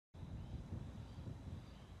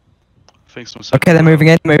Thanks for Okay, they're moving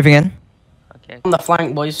in, moving in. Okay. On the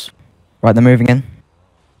flank, boys. Right, they're moving in.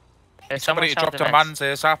 Somebody dropped a man's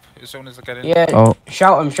ASAP as soon as they get in. Yeah, Oh.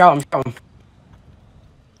 shout him, shout him, shout him.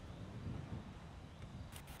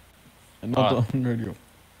 Not on radio.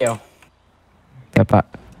 Yeah. Get back.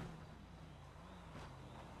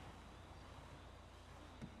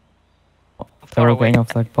 They're all getting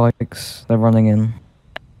off their bikes. They're running in.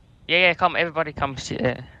 Yeah, come, everybody come.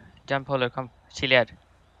 Jump hollow, come. Chilliad.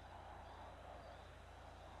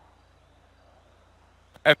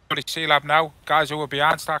 Everybody C-lab now. Guys who are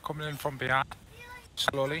behind start coming in from behind.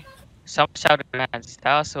 Slowly. Some shouted hands.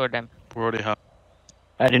 I saw them. We already have.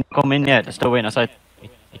 I didn't come in yet. They're still waiting outside.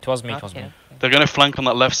 It was me, it was me. They're going to flank on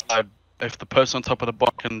that left side. If the person on top of the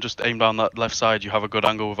box can just aim down that left side, you have a good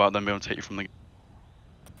angle without them being able to hit you from the...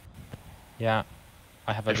 Yeah,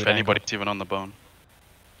 I have a if good anybody's angle. even on the bone.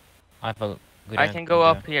 I have a good I can go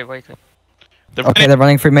up here, wait. Okay, they're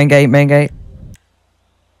running through main gate, main gate.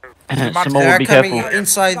 Someone They will are be coming careful.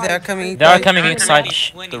 inside, they are coming. They are coming inside.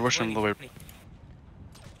 They're rushing the way.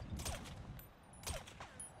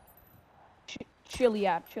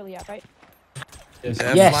 Chilliad, right?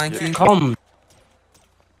 They're Yes, flanking. come.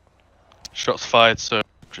 Shots fired, so...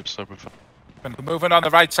 Trips open. Moving on the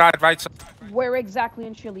right side, Where exactly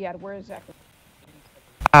in Chilliad? Where exactly?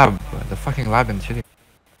 The fucking lab in Chile.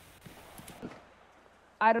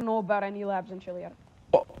 I don't know about any labs in Chilliad.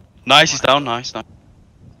 Nice, he's down, nice.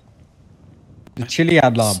 The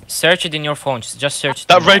chilliad lab. Search it in your phones. Just search it.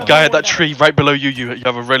 That red guy at that tree right below you, you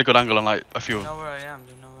have a really good angle on like a few of them. You know where I am,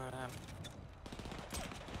 you know where I am.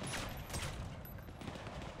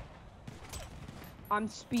 I'm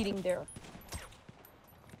speeding there.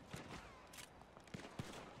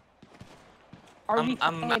 Are we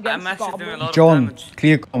fighting against actually doing a goblins? lot of John, damage.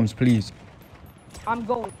 clear comms, please. I'm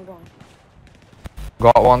going.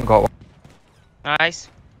 Got one, got one. Nice.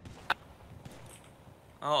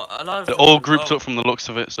 Oh, a lot of They're all grouped up from the looks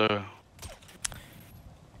of it, so...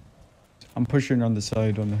 I'm pushing on the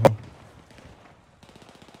side on the hill.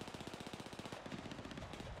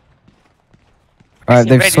 Alright,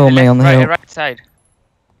 they've saw me on the hill. Right side.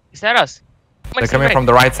 Is that us? They're coming from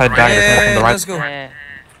the right side, back. They're coming from the right let's go.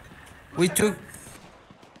 We took...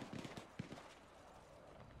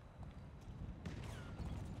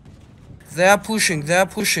 They are pushing, they are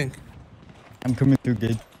pushing. I'm coming through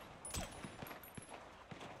gate.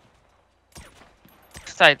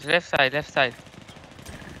 Left side. Left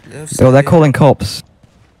So they're side. calling cops.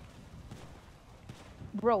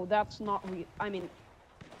 Bro, that's not real. I mean,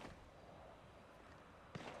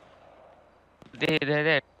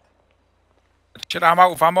 There. Shit, I'm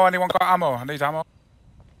out of ammo. Anyone got ammo? I need ammo.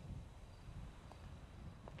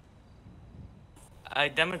 I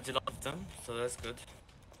damaged a lot of them, so that's good.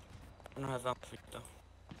 I don't have ammo for you though.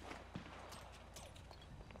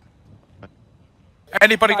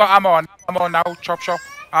 Anybody got ammo? Ammo now, chop shop.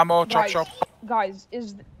 Ammo, chop shop. guys,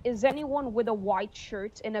 is anyone with a white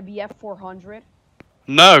shirt in a BF 400?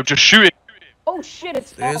 No, just shoot it. Oh shit,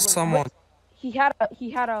 it's There's Goblin. someone. He had a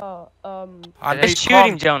I Let's need shoot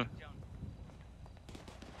him, comms. John.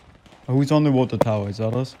 Who's on the water tower? Is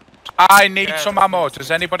that us? I need some ammo.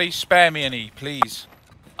 Does anybody spare me any, please?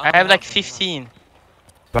 I have like 15.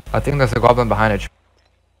 I think there's a goblin behind it.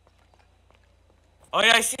 Oh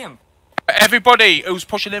yeah, I see him. Everybody who's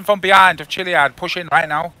pushing in from behind of Chilliad, push in right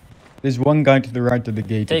now. There's one guy to the right of the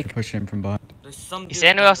gate. Take- If you push him from behind. There's some Is dude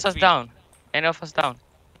any on of the us tree. down? Any of us down?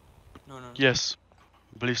 No. Yes,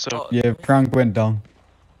 I believe so. Oh, Yeah, Frank went down.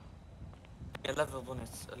 11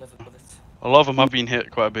 bullets, 11 bullets. A lot of them have been hit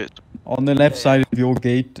quite a bit. On the left side of your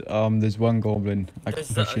gate, there's one goblin. I can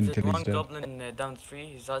There's push into one his dead. goblin down the tree.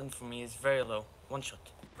 He's hiding for me. He's very low. One shot.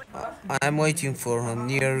 I'm waiting for him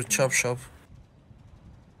near chop shop.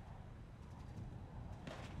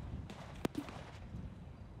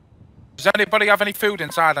 Does anybody have any food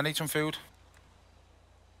inside? I need some food.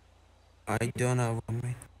 I don't have on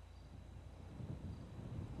me.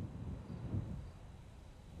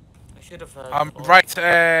 I should have had. I'm right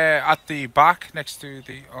at the back, next to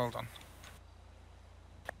the. Hold on.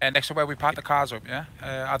 Next to where we parked the cars up, yeah?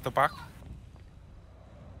 At the back.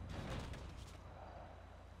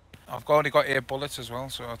 I've only got 8 bullets as well,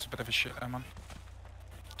 so it's a bit of a shit there, man.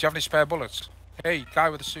 Do you have any spare bullets? Hey, guy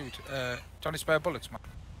with the suit. Do you have any spare bullets, man?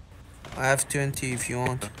 I have 20 if you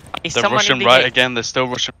want. They're rushing right again, they're still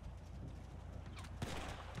rushing.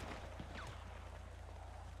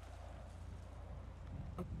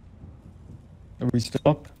 Are we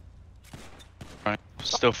stopped? Right,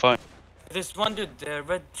 still fighting. There's one dude,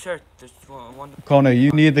 red shirt. There's one. Connor,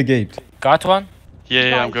 you near the gate? Got one?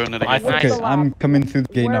 Yeah, I'm going in again. Okay, I'm coming through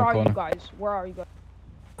the gate Where now, are you Connor. guys? Where are you guys?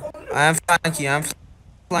 I'm flanking, I'm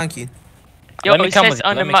flanking. Yo, Let me it come says with you,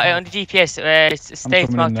 on let the me come. on the GPS, State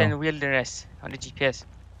coming in Mountain now. Wilderness on the GPS.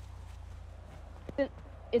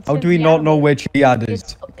 It's How in do we the not know animal. where chilliad is?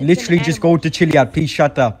 It's Literally in just go to chilliad. Please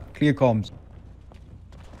shut up. Clear comms.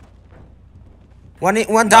 One Nice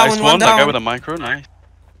down, one. one That guy down. with a micro. Nice.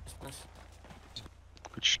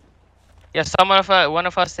 Good Yeah, one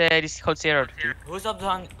of us is code 0. Who's up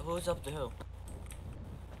the hill?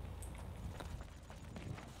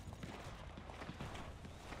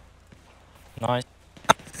 Nice.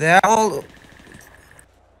 They're all.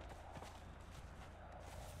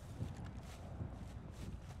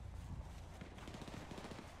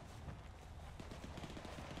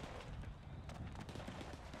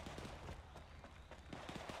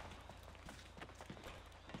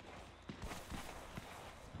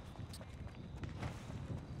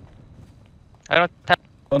 I don't have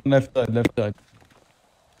On left side, left side.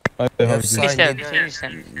 By the Left houses. side. them. Need, Finish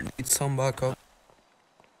them. need some backup.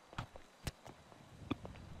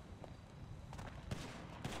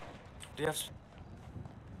 Do you have...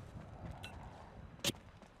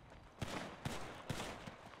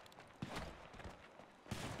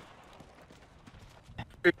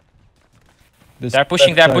 This They're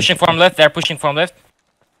pushing. left They're side. pushing from left. They're pushing from left.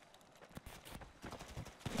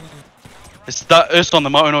 Is that us on the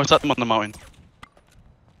mountain or is that them on the mountain?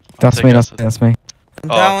 That's take me, us. that's me. Oh,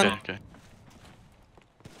 Down. okay.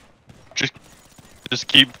 Just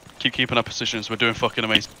keeping our positions. We're doing fucking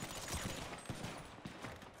amazing.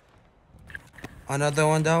 Another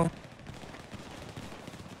one down.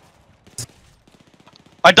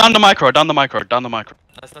 I down the micro. Down the micro.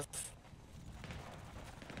 That's...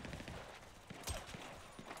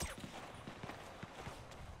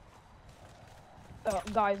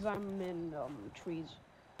 Guys, I'm in trees.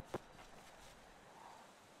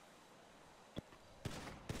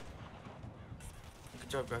 Good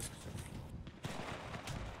job, guys.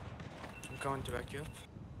 I'm coming to back you up.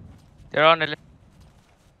 They're on the left.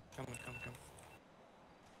 Come.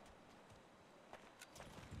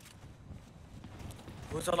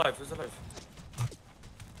 Who's alive?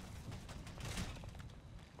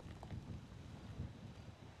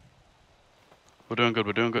 We're doing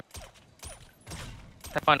good.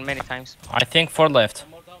 I've won many times. I think 4 left.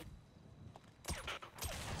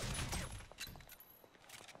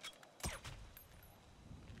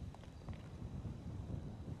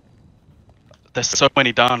 There's so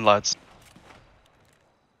many down, lads.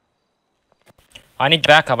 I need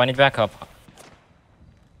backup. I need backup.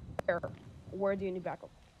 Where do you need backup?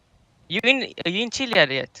 You in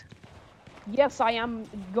chilliad yet? Yes, I am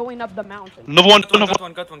going up the mountain. Another one.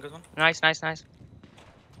 Got one. Nice.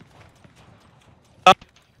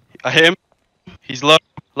 I hit him. He's low.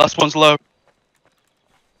 Last one's low.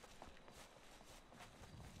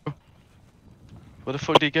 Where the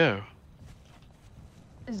fuck did he go?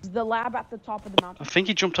 Is the lab at the top of the I mountain? think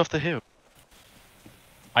he jumped off the hill.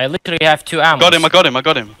 I literally have 2 ammo. I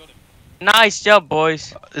got him. Nice job,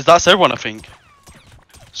 boys. That's everyone, I think.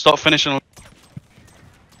 Stop finishing.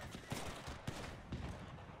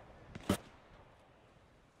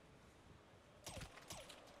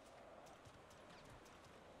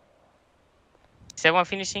 Is everyone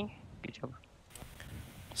finishing? Good job.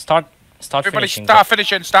 Start Everybody finishing.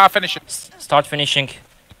 start finishing. Start finishing.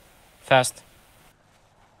 Fast.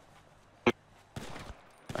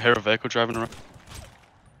 I hear a vehicle driving around.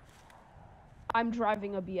 I'm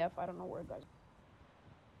driving a BF. I don't know where, guys.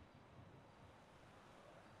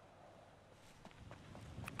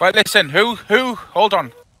 Right, listen. Who? Hold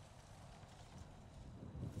on.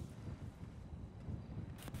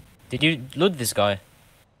 Did you loot this guy?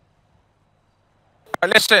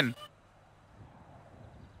 Right, listen.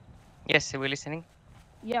 Yes, we're listening.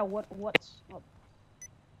 Yeah, what's up?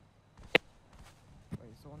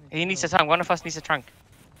 He needs a trunk. One of us needs a trunk.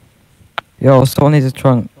 Yo, someone needs a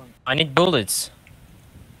trunk. I need bullets.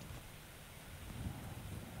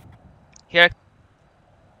 Here.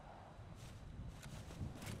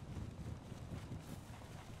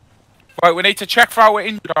 Right, we need to check for our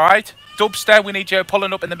injured, alright? Dubster, we need you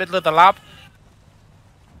pulling up in the middle of the lab.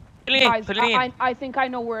 Pull in, Guys, pull in. I think I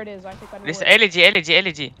know where it is. I think I know Listen, where it is.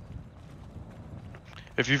 LG.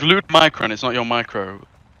 If you've looted micro and it's not your micro,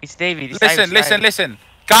 It's David. It's Listen.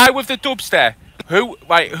 Guy with the dubster. Who?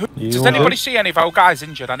 Does anybody see any of our guys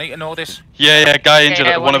injured? I need to know this. yeah, guy injured.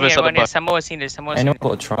 Yeah, one of us at the back. Samoa's seen this. I know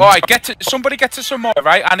got a trunk. Alright, somebody get to some more,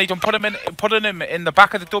 right? I need them putting him in the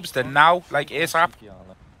back of the dubster now, like ASAP.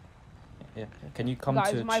 Yeah. Can you come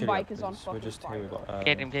Guys, to my chilliad, bike is on please? We're fucking just here. fire. We've got,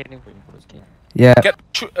 Get him. Yeah.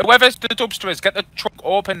 Whoever's the dubster is, get the truck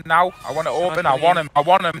open now. I want it open. I want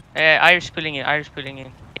him. Irish pulling in.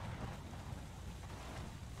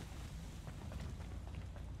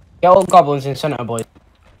 Get all goblins in center, boys.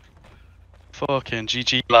 Fucking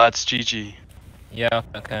GG, lads, GG. Yeah,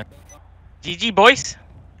 okay. GG, boys.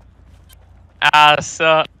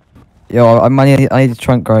 So Yo, I need a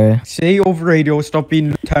trunk guy here. Say over radio, stop being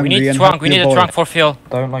We hungry need and trunk. help We your need a boy. trunk for Phil.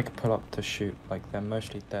 Don't like pull up to shoot. Like they're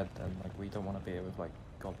mostly dead, and like we don't want to be here with like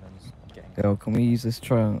goblins getting. Yo, can we use this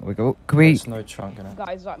trunk? We go. Can we? There's no trunk in it.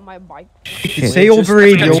 Guys, my bike. Shit. Say over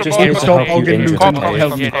radio, Just Just here to stop help you hogging injured loot Come and on, today.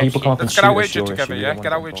 help come me. People come up and Let's get our shoot us. widget Your together, issue. yeah? We Get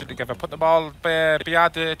don't our want widget them together. Put them all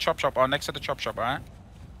behind the chop shop or next to the chop shop, alright?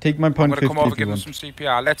 Take my I'm point gonna 50 come over if and you give them want. some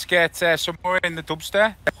CPR. Let's get somewhere in the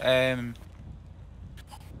dumpster.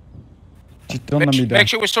 Just don't let me die. Make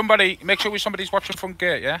sure with somebody. Make sure with somebody's watching front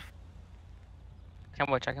gate, yeah? I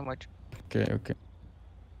can watch. Okay, okay.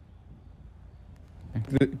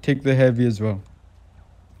 Take the heavy as well.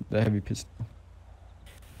 The heavy pistol.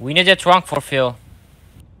 We need a trunk for Phil.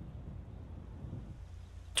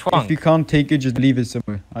 Trunk. If you can't take it, just leave it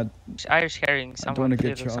somewhere. Irish carrying I someone. don't want to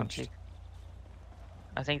get killed or charged. something.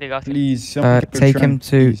 I think they got him. Please, someone get a Take him trunk,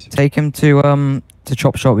 to please.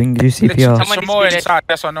 chop shop. We can do CPR. Someone Some needs more to be inside,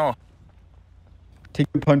 yes or no? Take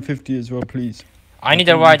the point 50 as well, please. I need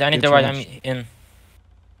a Someone ride. I need get a ride. I'm charged. in.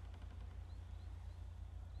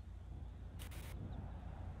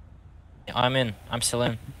 I'm in. I'm still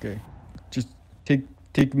in. Okay. Just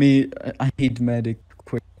take me. I need medic.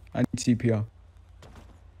 Quick. I need CPR.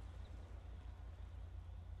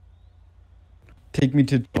 Take me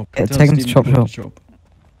to top. Yeah, Tell take him to Steven chop go shop.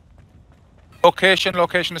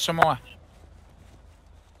 Location of Samoa.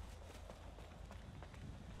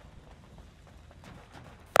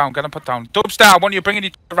 Down, get him put down. Dubster, I want you bringing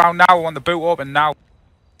it around now. I want the boot open now.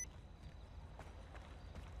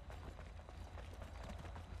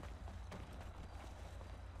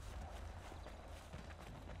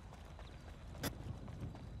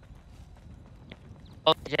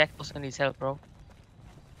 Oh, Jack also needs help, bro.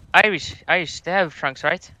 Irish, they have trunks,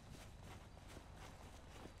 right?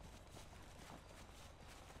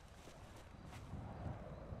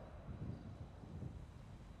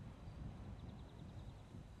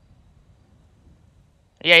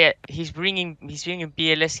 Yeah. He's bringing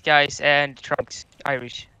BLS guys and trunks.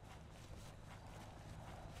 Irish.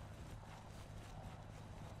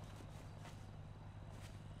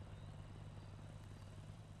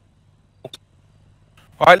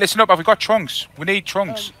 Alright, listen up. Have we got trunks? We need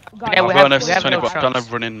trunks. Guys, Yeah, we I've have- got an we have S20, no but I don't trunks.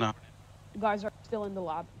 have running now. guys are still in the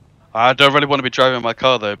lab. I don't really want to be driving my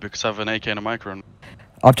car though because I have an AK and a micro.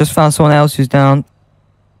 I've just found someone else who's down.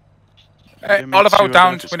 All of our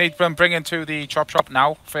downs, we need them bringing to the chop shop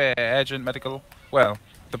now for urgent medical. Well,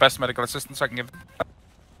 the best medical assistance I can give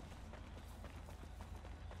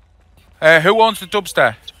them. Who owns the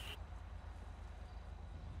dubster?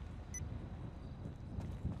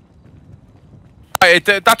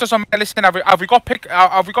 That doesn't matter. Listen, have we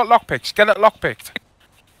got lock picks? Get it lock picked.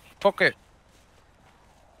 Fuck it.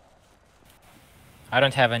 I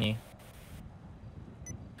don't have any.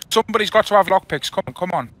 Somebody's got to have lock picks.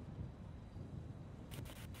 Come on.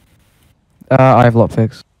 I have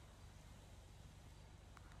lockpicks.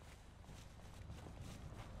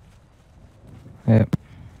 Yep,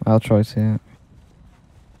 I'll try to.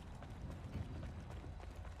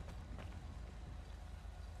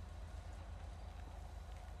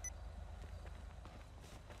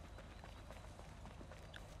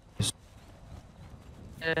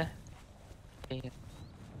 Yeah. Yeah.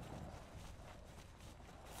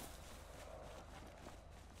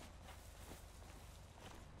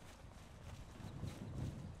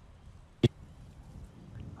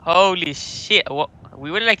 Holy shit! What? We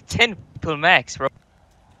were like 10 people max, bro.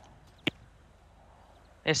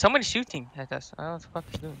 There's someone shooting at us. I don't know what the fuck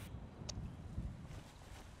he's doing.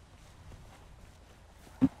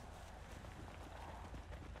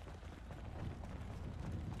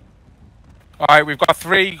 Alright, we've got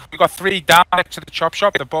three down next to the chop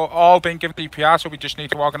shop. They've all been given DPR, so we just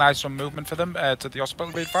need to organise some movement for them to the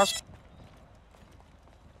hospital really fast.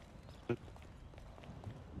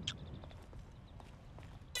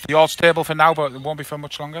 The all stable for now, but it won't be for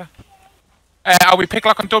much longer. Are we pick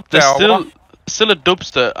lock and dub There's there? or still a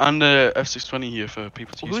dubster and a F620 here for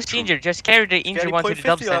people to use. Who's injured? Just carry the injured one to the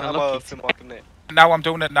dumpster and lock it. what? Now I'm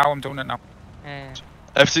doing it now.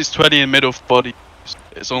 F620 in middle of body.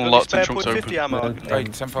 It's on locked and trunks open. Right,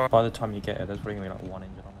 10-4. By the time you get it, there's probably gonna be like one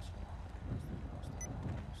injured, honestly.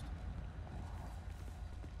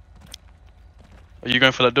 Are you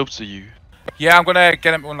going for that dubster, you? Yeah, I'm gonna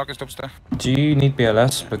get him to unlock his dubster. Do you need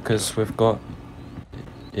BLS? Because we've got...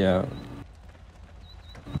 Yeah.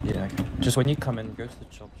 Yeah, okay. Just when you come in, go to the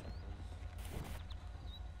chop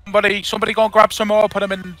shop. Somebody go and grab some more, put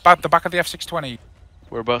them in the back of the F620.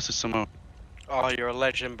 Whereabouts is someone? Oh, you're a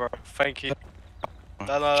legend, bro. Thank you.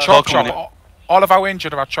 Chop shop. All of our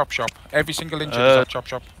injured are at chop shop. Every single injured is at chop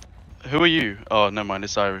shop. Who are you? Oh, never mind.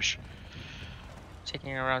 It's Irish.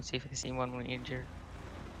 Checking around, see if I see anyone more injured.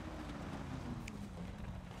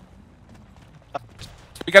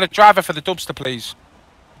 We got a driver for the dumpster, please.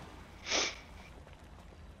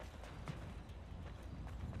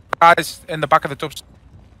 Guys in the back of the dumpster.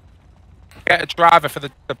 Get a driver for the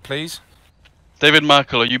please. David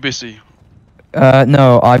Michael, are you busy?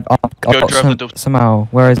 No, I've Go got drive the dumpster. somehow.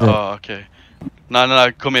 Where is it? Oh, okay.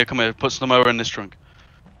 No. Come here. Put some more in this trunk.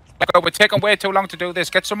 We're taking way too long to do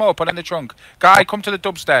this. Get some more, put in the trunk. Guy, come to the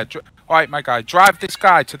dumpster. Alright, my guy. Drive this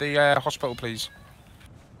guy to the hospital, please.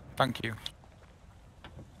 Thank you.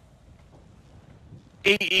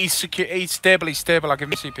 He's secure. He's stable. I'll give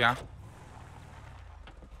him CPR.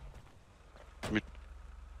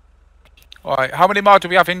 Alright, how many more do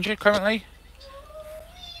we have injured currently?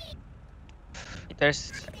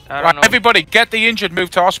 There's... I Right, don't know. everybody, get the injured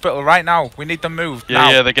moved to hospital right now. We need them moved now.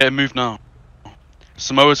 Yeah, they're getting moved now.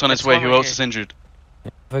 Samoa's on his way. Who else is injured?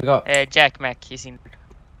 We got Jack Mac, he's injured.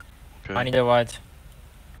 Okay. I need a ride.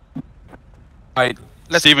 Right,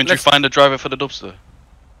 Steven, did you find a driver for the dumpster?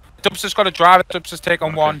 Dumpster's got a driver. Dumpster's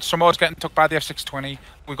taken one. Samoa's getting took by the F620.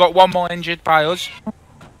 We've got one more injured by us.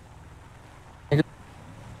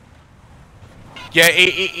 Yeah,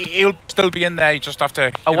 he'll still be in there. You just have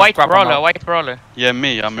to. A white brawler. Yeah,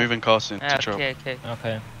 me. I'm moving Carson to chop.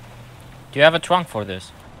 Okay. Do you have a trunk for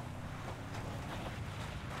this?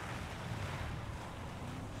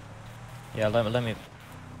 Yeah, let me.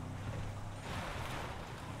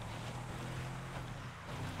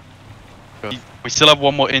 We still have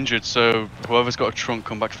one more injured, so whoever's got a trunk,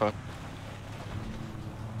 come back fast.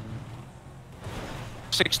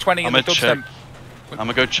 620 in I'm the gonna check. dumpster. I'm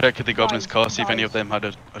gonna go check at the Goblins' car, see if any of them had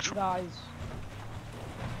a trunk. Guys.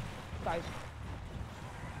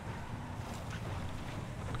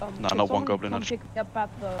 Nah, could not one someone Goblin, come I pick me up at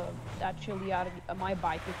that chilliad. My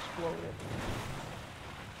bike exploded.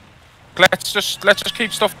 Let's just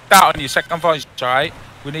keep stuff down on your second voice, alright?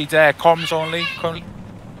 We need comms only.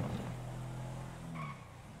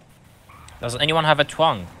 Does anyone have a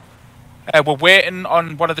trunk? We're waiting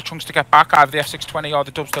on one of the trunks to get back, either the F620 or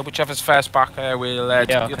the dumpster, whichever's first back. We'll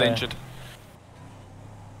take the injured.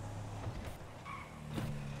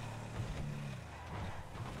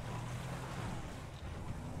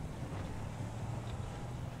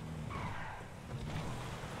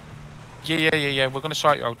 Yeah. We're gonna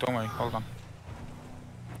sort you out. Don't worry. Hold on.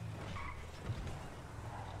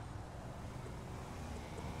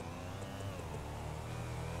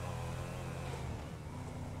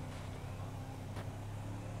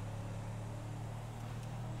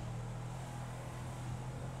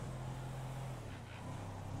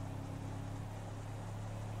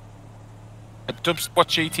 Dubs,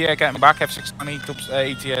 watch ETA getting back. F620, Dubs,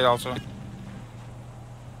 ETA also.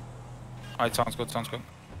 Alright, sounds good. You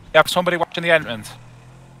have somebody watching the entrance?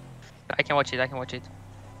 I can watch it.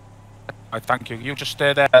 Alright, thank you. You just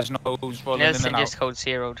stay there. There's no who's rolling in Nelson and out. just code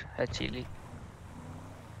zeroed at Chile.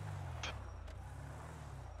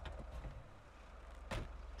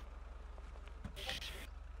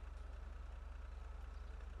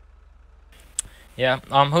 Yeah.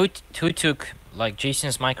 Who took like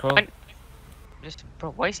Jason's micro?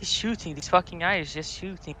 Bro, why is he shooting? This fucking guy is just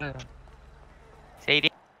shooting. Say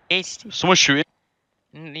ADHD. Someone's shooting.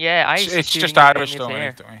 Yeah, it's just Irish though,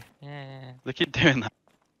 don't we? Yeah. They keep doing that.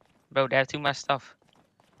 Bro, they have too much stuff.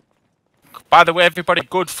 By the way, everybody,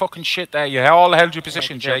 good fucking shit there. You all held your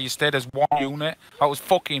positions, yeah. You stayed as one unit. That was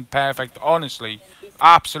fucking perfect, honestly.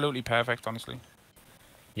 Absolutely perfect, honestly.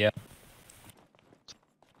 Yeah.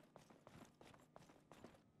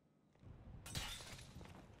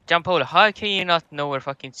 Jumpola, how can you not know where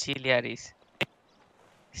fucking chilliad is?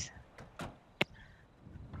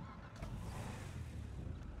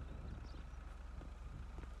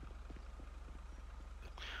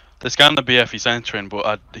 This guy on the BF, he's entering,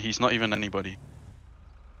 but he's not even anybody.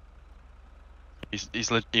 He's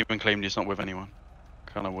even claimed he's not with anyone.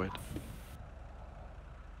 Kind of weird.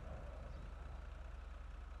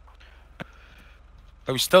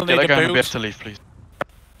 But we still need that guy a on the boot. BF to leave, please.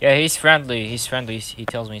 Yeah, he's friendly. He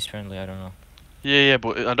tells me he's friendly. I don't know. Yeah,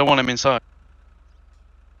 but I don't want him inside.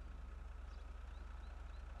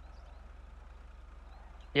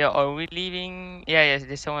 Yeah, are we leaving? Yeah,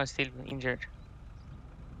 there's someone still injured.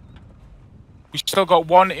 We still got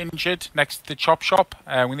one injured next to the chop shop.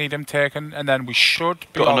 We need him taken, and then we should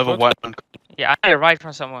be Got all another good. white man. Yeah, I need a ride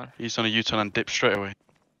from someone. He's on a U-turn and dip straight away.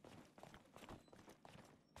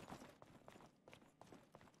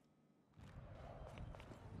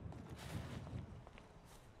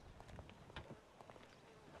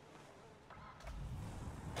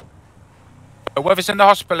 Whoever's in the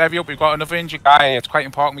hospital area, we've got another injured guy. It's quite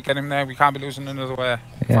important we get him there. We can't be losing another Yeah,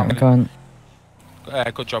 family. go on.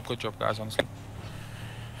 Good job, guys, honestly.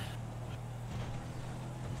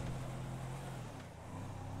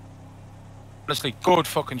 Honestly, good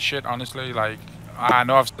fucking shit, honestly. Like, I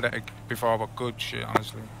know I've said it before, but good shit,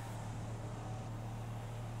 honestly.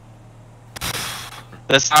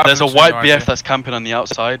 There's a white BF that's camping on the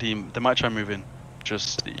outside. They might try and move in.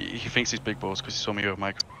 Just he thinks he's big balls because he saw me with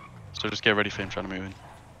Mike. So just get ready for him trying to move in.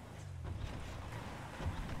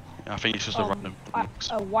 I think he's just a random.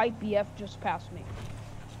 A white BF just passed me.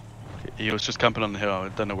 He was just camping on the hill. I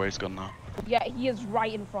don't know where he's gone now. Yeah, he is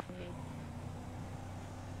right in front of me.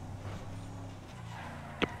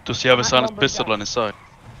 Does he have a silenced pistol on his side?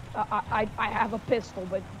 I have a pistol,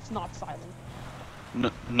 but it's not silent.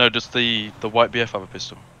 No, does the white BF have a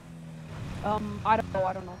pistol? I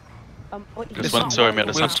don't know. Because when Sorry made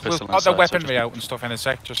a silenced pistol on his the side. weaponry out and stuff in a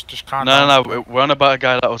sec. Just calm No, down. no, we're on about a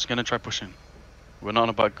guy that was gonna try pushing. We're not on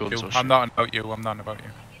about guns or shit. I'm not about you. I'm not about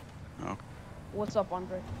you. Okay. What's up,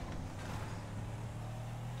 Andre?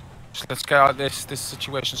 Just let's get this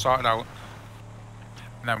situation sorted out,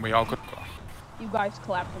 and then we all could go. You guys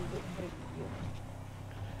clapped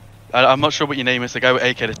and I'm not sure what your name is. The guy with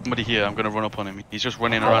AK. There's somebody here. I'm gonna run up on him. He's just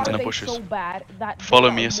running around in the bushes. So bad that Follow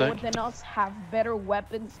me a sec. more than us have better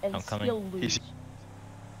weapons and still lose.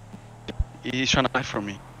 He's trying to hide from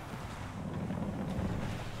me.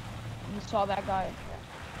 You saw that guy.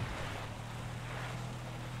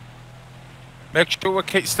 Make sure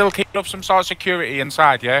we're still keeping up some sort of security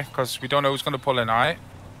inside, yeah? Because we don't know who's going to pull in, alright?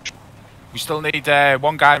 We still need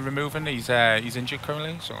one guy removing. He's injured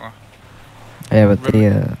currently, so... Yeah,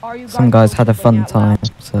 but some guys had a fun time,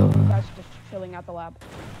 so... You guys just chilling at the lab.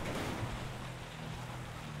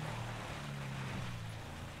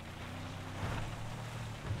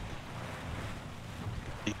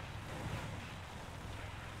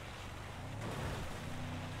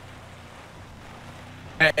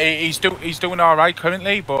 He's doing all right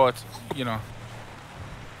currently, but you know.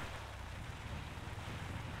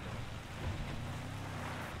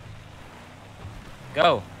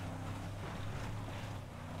 Go.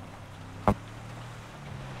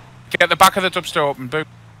 Get the back of the dumpster open, boo.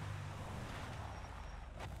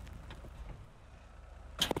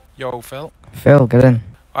 Yo, Phil. Phil, get in.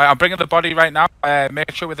 Alright, I'm bringing the body right now.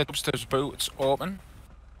 Make sure with the dumpster's boots open.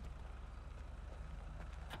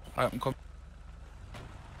 Alright, I'm coming.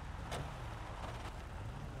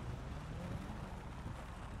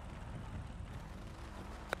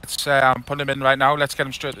 I'm putting him in right now. Let's get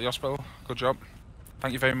him straight to the hospital. Good job.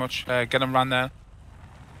 Thank you very much. Get him ran there.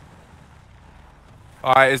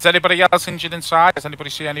 Alright, is anybody else injured inside? Does anybody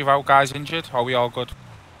see any of our guys injured? Or are we all good?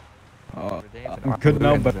 I'm good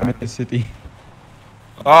now, but I'm in the city.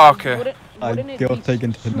 Oh, okay. Wouldn't it got be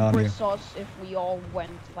taken to super Narnia. sus if we all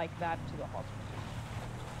went like that to the hospital?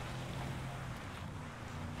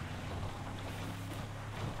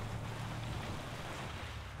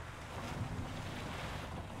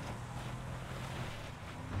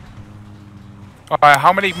 Alright,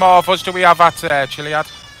 how many more of us do we have at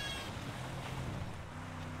Chilliad?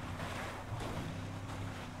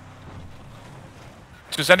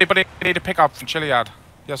 Does anybody need a pickup from Chilliad?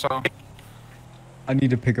 Yes or no? I need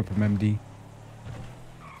to pick up from MD.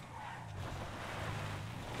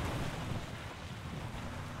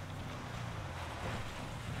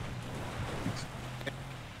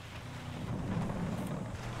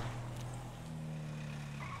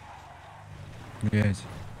 Yes.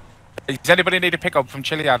 Does anybody need a pickup from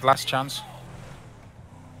Chilliad? Last chance.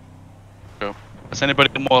 Go. Does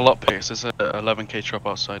anybody need more lockpicks? There's a 11k trap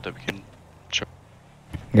outside that we can check.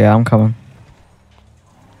 Yeah, I'm coming.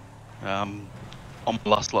 On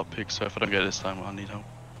my last lockpick, so if I don't get it this time, I'll need help.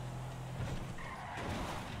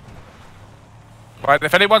 Right,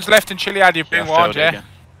 if anyone's left in Chilliad, you've been warned, yeah? Again.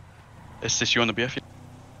 Is this you on the BF?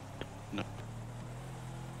 No.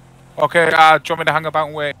 Okay, do you want me to hang about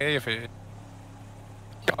and wait here for you?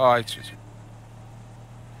 Alright.